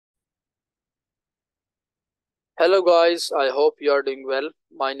Hello guys, I hope you are doing well.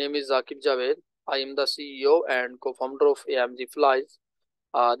 My name is Aqib Javaid. I am the CEO and co-founder of AMG Flies.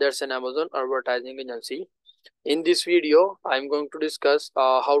 That's an Amazon advertising agency. In this video, I am going to discuss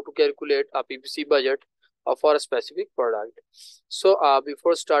how to calculate a PPC budget for a specific product. So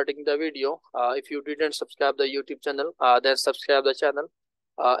before starting the video, if you didn't subscribe the YouTube channel, then subscribe the channel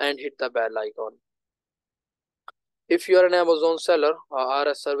and hit the bell icon. If you are an Amazon seller or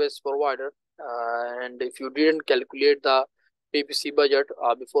a service provider, and if you didn't calculate the PPC budget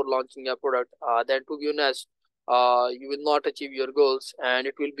before launching a product, then to be honest, you will not achieve your goals and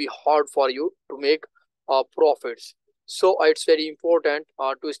it will be hard for you to make profits. So it's very important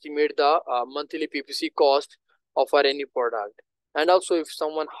to estimate the monthly PPC cost of any product. And also, if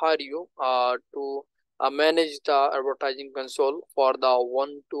someone hire you to manage the advertising console for the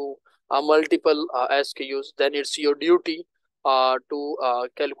one to multiple SKUs, then it's your duty to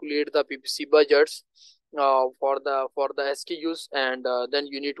calculate the PPC budgets for the SKUs, and then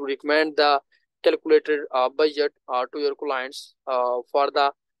you need to recommend the calculated budget to your clients for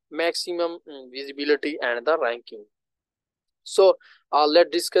the maximum visibility and the ranking. So let's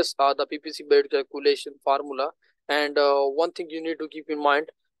discuss the PPC budget calculation formula. And one thing you need to keep in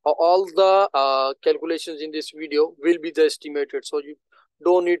mind, all the calculations in this video will be the estimated. So you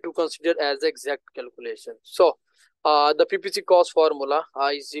don't need to consider as exact calculation. So the PPC cost formula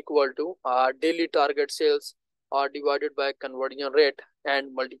is equal to daily target sales divided by conversion rate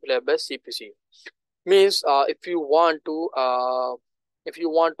and multiplied by CPC. Means if you want to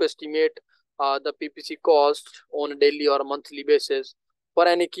estimate the PPC cost on a daily or monthly basis for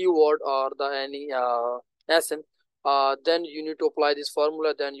any keyword or the any SN, then you need to apply this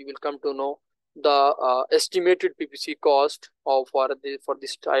formula. Then you will come to know the estimated PPC cost of for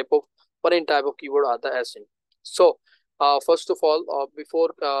this type of for any type of keyword or the SN. So first of all, before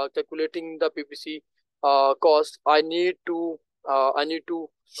calculating the PPC cost, I need to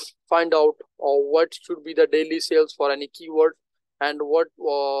find out what should be the daily sales for any keyword, and what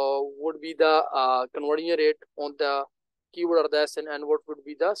would be the conversion rate on the keyword or the SN, and what would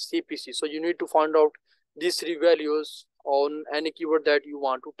be the CPC. So you need to find out these three values on any keyword that you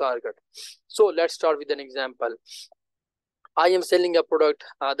want to target. So let's start with an example. I am selling a product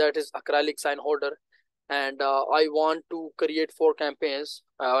that is acrylic sign holder, and I want to create 4 campaigns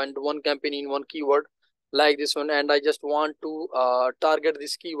and 1 campaign in 1 keyword like this one, and I just want to target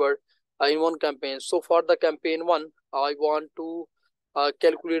this keyword in 1 campaign. So for the campaign 1, I want to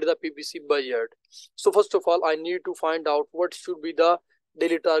calculate the PPC budget. So first of all, I need to find out what should be the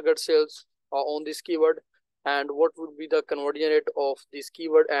daily target sales on this keyword, and what would be the conversion rate of this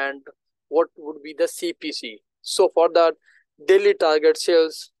keyword, and what would be the CPC. So for that daily target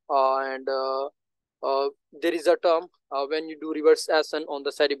sales, there is a term when you do reverse action on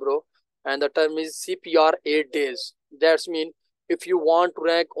the cerebro, and the term is CPR 8 days. That's mean if you want to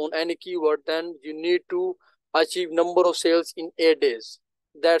rank on any keyword, then you need to achieve number of sales in 8 days.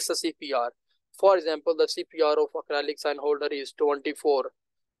 That's the CPR. For example, the CPR of acrylic sign holder is 24.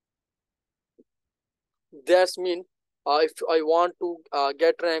 That's mean if I want to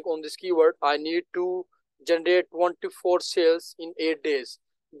get rank on this keyword, I need to generate 24 sales in 8 days.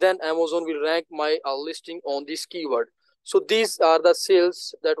 Then Amazon will rank my listing on this keyword. So these are the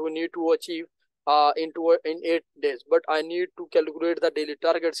sales that we need to achieve in 8 days. But I need to calculate the daily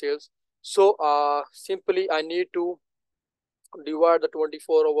target sales. So simply I need to divide the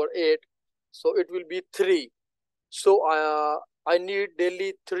 24 over 8. So it will be 3. So I need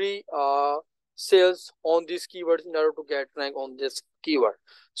daily 3 sales on these keywords in order to get rank on this keyword.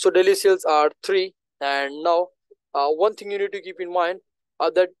 So daily sales are 3. And now one thing you need to keep in mind,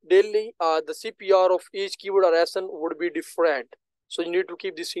 that daily the CPR of each keyword or SN would be different. So you need to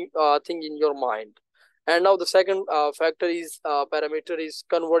keep this thing in your mind. And now the second factor is parameter is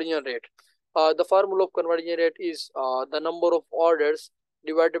conversion rate. The formula of conversion rate is the number of orders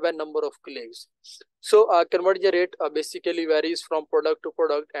divided by number of clicks. So conversion rate basically varies from product to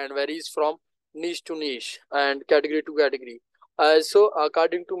product and varies from niche to niche and category to category. So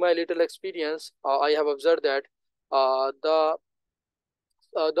according to my little experience, I have observed that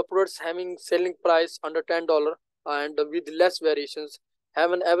the products having selling price under $10 and with less variations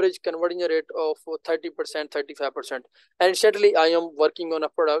have an average conversion rate of 30%, 35%. And certainly I am working on a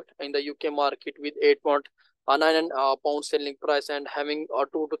product in the UK market with 8.9 pound selling price and having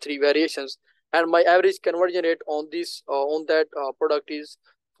 2 to 3 variations, and my average conversion rate on this on that product is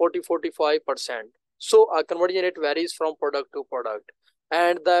 40-45%. So conversion rate varies from product to product,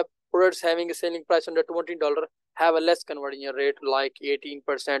 and the products having a selling price under $20 have a less conversion rate like 18%,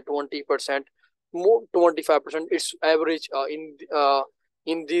 20%, more 25%. It's average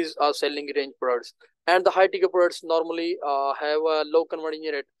in these selling range products. And the high ticket products normally have a low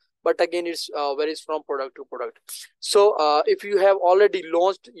conversion rate, but again it's varies from product to product. So if you have already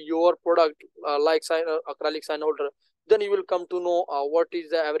launched your product like acrylic sign holder, then you will come to know what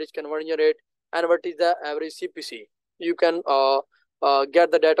is the average conversion rate and what is the average CPC. You can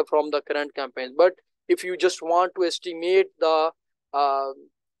get the data from the current campaigns. But if you just want to estimate the uh,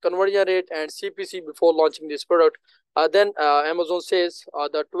 conversion rate and CPC before launching this product, then Amazon says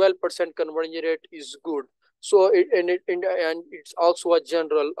the 12% conversion rate is good. So and it's also a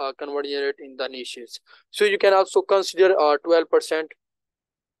general conversion rate in the niches. So you can also consider 12%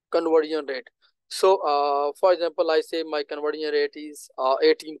 conversion rate. So for example, I say my conversion rate is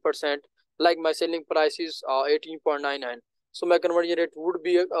 18%, like my selling price is 18.99. So my conversion rate would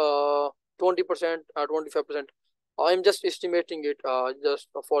be 20% or 25%. I'm just estimating it just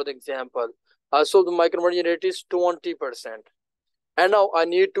for the example. So my conversion rate is 20%. And now I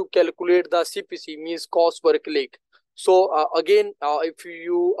need to calculate the CPC, means cost per click. So again, if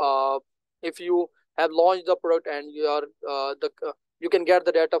you have launched the product and you are you can get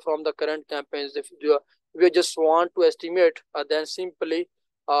the data from the current campaigns. If you just want to estimate, then simply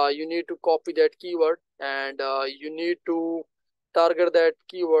you need to copy that keyword and you need to target that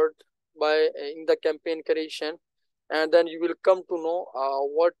keyword by in the campaign creation, and then you will come to know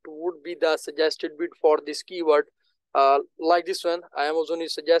what would be the suggested bid for this keyword. Like this one, Amazon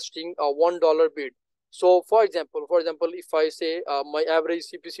is suggesting a $1 bid. So for example, if I say my average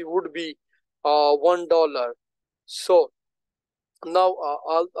CPC would be $1. So now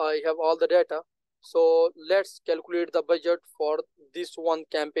I have all the data. So let's calculate the budget for this one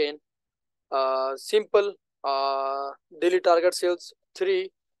campaign. Simple, daily target sales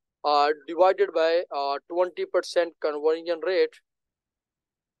 3 divided by 20% conversion rate,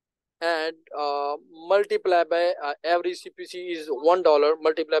 and multiply by every CPC is $1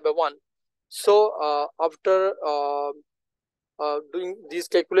 multiply by 1. So after doing these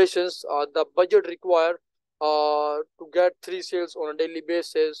calculations, the budget required to get 3 sales on a daily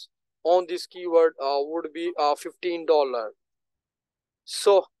basis on this keyword would be $15.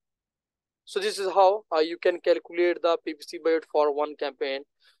 So this is how you can calculate the PPC budget for one campaign.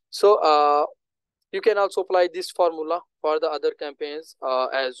 So you can also apply this formula for the other campaigns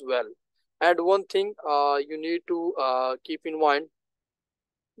as well. And one thing you need to keep in mind,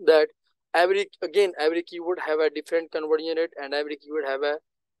 that every keyword have a different conversion rate and every keyword have a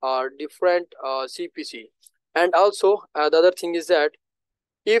different CPC. And also the other thing is that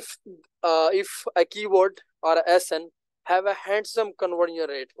if a keyword or a SN have a handsome conversion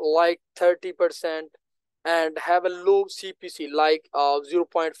rate like 30% and have a low CPC like 0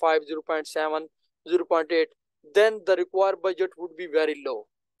 0.5, 0 0.7, 0 0.8, then the required budget would be very low.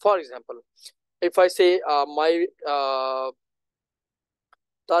 For example, if I say my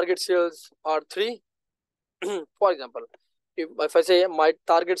target sales are 3, for example, if I say my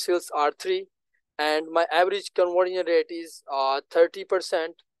target sales are 3 and my average conversion rate is 30%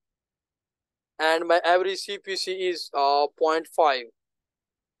 and my average CPC is 0.5,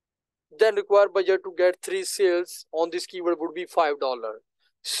 then required budget to get 3 sales on this keyword would be $5.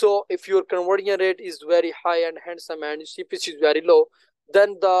 So if your conversion rate is very high and handsome and CPC is very low,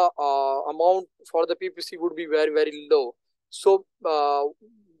 then the amount for the PPC would be very, very low. So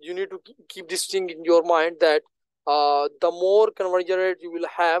you need to keep this thing in your mind, that the more conversion rate you will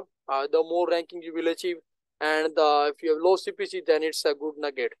have, the more ranking you will achieve, and if you have low CPC, then it's a good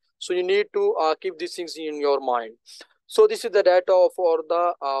nugget. So you need to keep these things in your mind. So this is the data for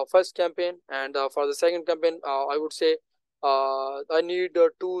the first campaign, and for the second campaign, I would say I need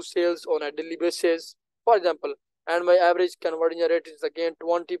 2 sales on a daily basis, for example, and my average conversion rate is again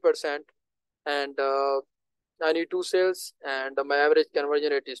 20%, and I need 2 sales, and my average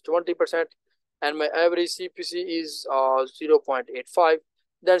conversion rate is 20%, and my average CPC is 0.85.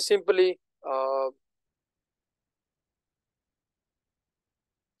 Then simply uh,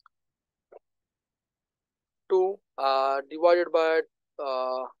 2 divided by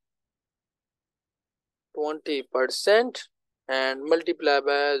 20% and multiply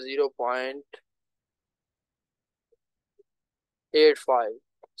by 0.85.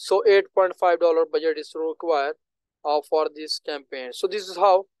 So $8.5 budget is required for this campaign. So this is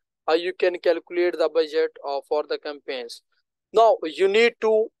how you can calculate the budget for the campaigns. Now you need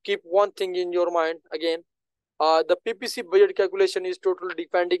to keep one thing in your mind again. The PPC budget calculation is totally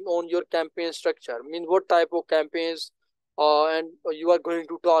depending on your campaign structure. Mean what type of campaigns and you are going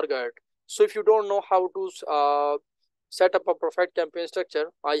to target. So if you don't know how to set up a perfect campaign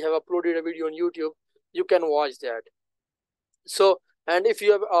structure, I have uploaded a video on YouTube. You can watch that. So, and if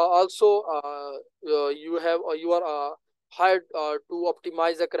you have also you are hard to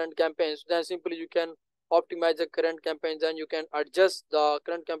optimize the current campaigns, then simply you can optimize the current campaigns and you can adjust the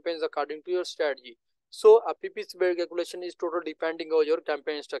current campaigns according to your strategy. So a PPC based calculation is totally depending on your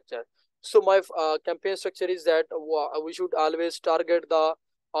campaign structure. So my campaign structure is that we should always target the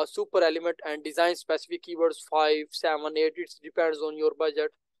super element and design specific keywords 5, 7, 8. It depends on your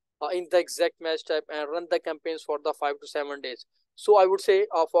budget in the exact match type, and run the campaigns for the 5 to 7 days. So I would say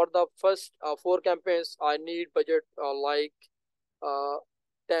for the first 4 campaigns, I need budget like uh,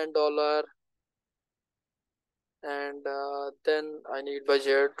 $10, and then I need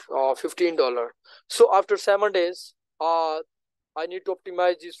budget $15. So after 7 days, I need to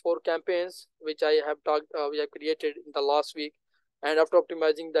optimize these 4 campaigns which I have talked, we have created in the last week. And after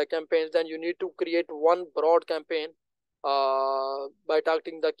optimizing the campaigns, then you need to create one broad campaign by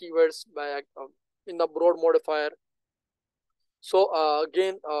targeting the keywords by in the broad modifier. So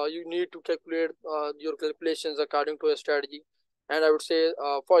again, you need to calculate your calculations according to a strategy. And I would say,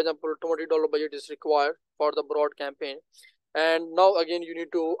 for example, $20 budget is required for the broad campaign. And now again, you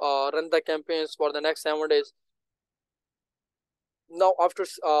need to run the campaigns for the next 7 days. Now after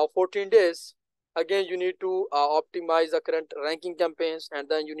 14 days, again you need to optimize the current ranking campaigns, and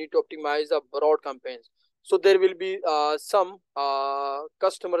then you need to optimize the broad campaigns. So there will be some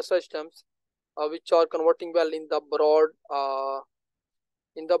customer systems which are converting well in the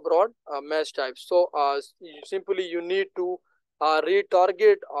broad match types. So simply you need to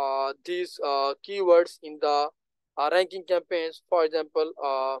retarget these keywords in the ranking campaigns. For example,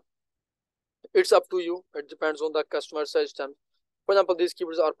 it's up to you, it depends on the customer system. For example, these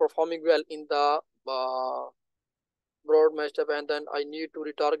keywords are performing well in the broad match type, and then I need to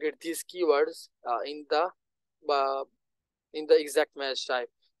retarget these keywords uh, in the exact match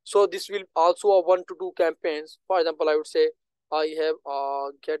type. So this will also a 1 to 2 campaigns. For example, I would say I have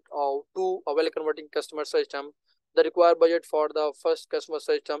get 2 well converting customer system. The required budget for the first customer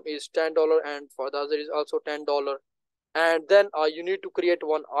system is $10, and for the other is also $10. And then you need to create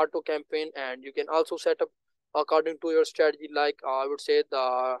one auto campaign, and you can also set up according to your strategy, like I would say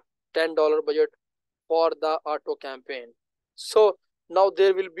the $10 budget for the auto campaign. So now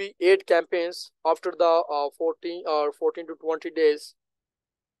there will be 8 campaigns after the 14 to 20 days,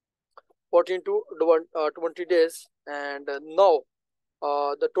 14 to 20 days. And now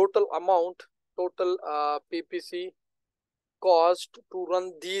the total PPC cost to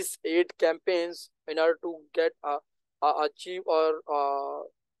run these 8 campaigns in order to get achieve or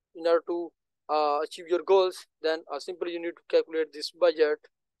in order to achieve your goals, then simply you need to calculate this budget.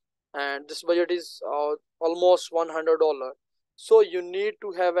 And this budget is almost $100. So you need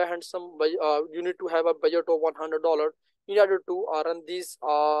to have a you need to have a budget of $100 in order to run these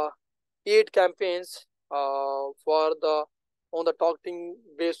 8 campaigns for the on the targeting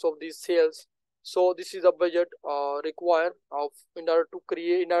base of these sales. So this is a budget required of in order to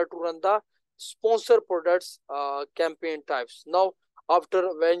run the sponsor products campaign types. Now after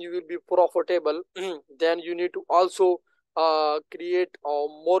when you will be profitable, then you need to also create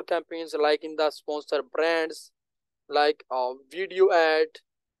more campaigns like in the sponsor brands, like video ads,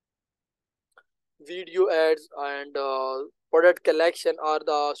 and product collection or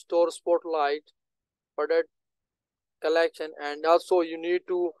the store spotlight product collection. And also you need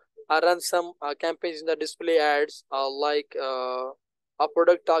to run some campaigns in the display ads, like a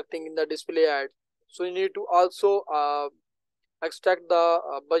product targeting in the display ad. So you need to also extract the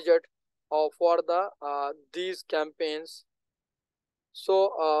budget for the these campaigns.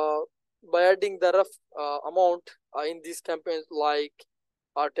 So by adding the rough amount in these campaigns, like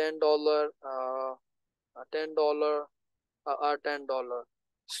 $10, $10, $10.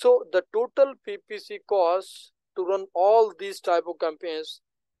 So the total PPC cost to run all these type of campaigns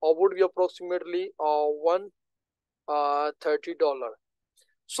would be approximately $130.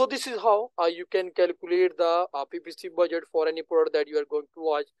 So this is how you can calculate the PPC budget for any product that you are going to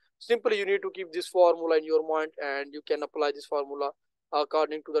launch. Simply you need to keep this formula in your mind, and you can apply this formula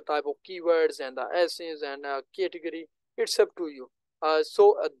according to the type of keywords and the essence and category. It's up to you.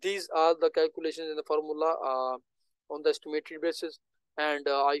 So these are the calculations in the formula on the estimated basis. And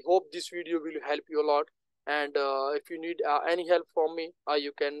I hope this video will help you a lot. And if you need any help from me,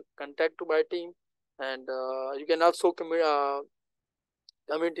 you can contact my team, and you can also comment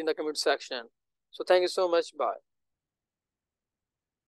in the comment section. So thank you so much. Bye.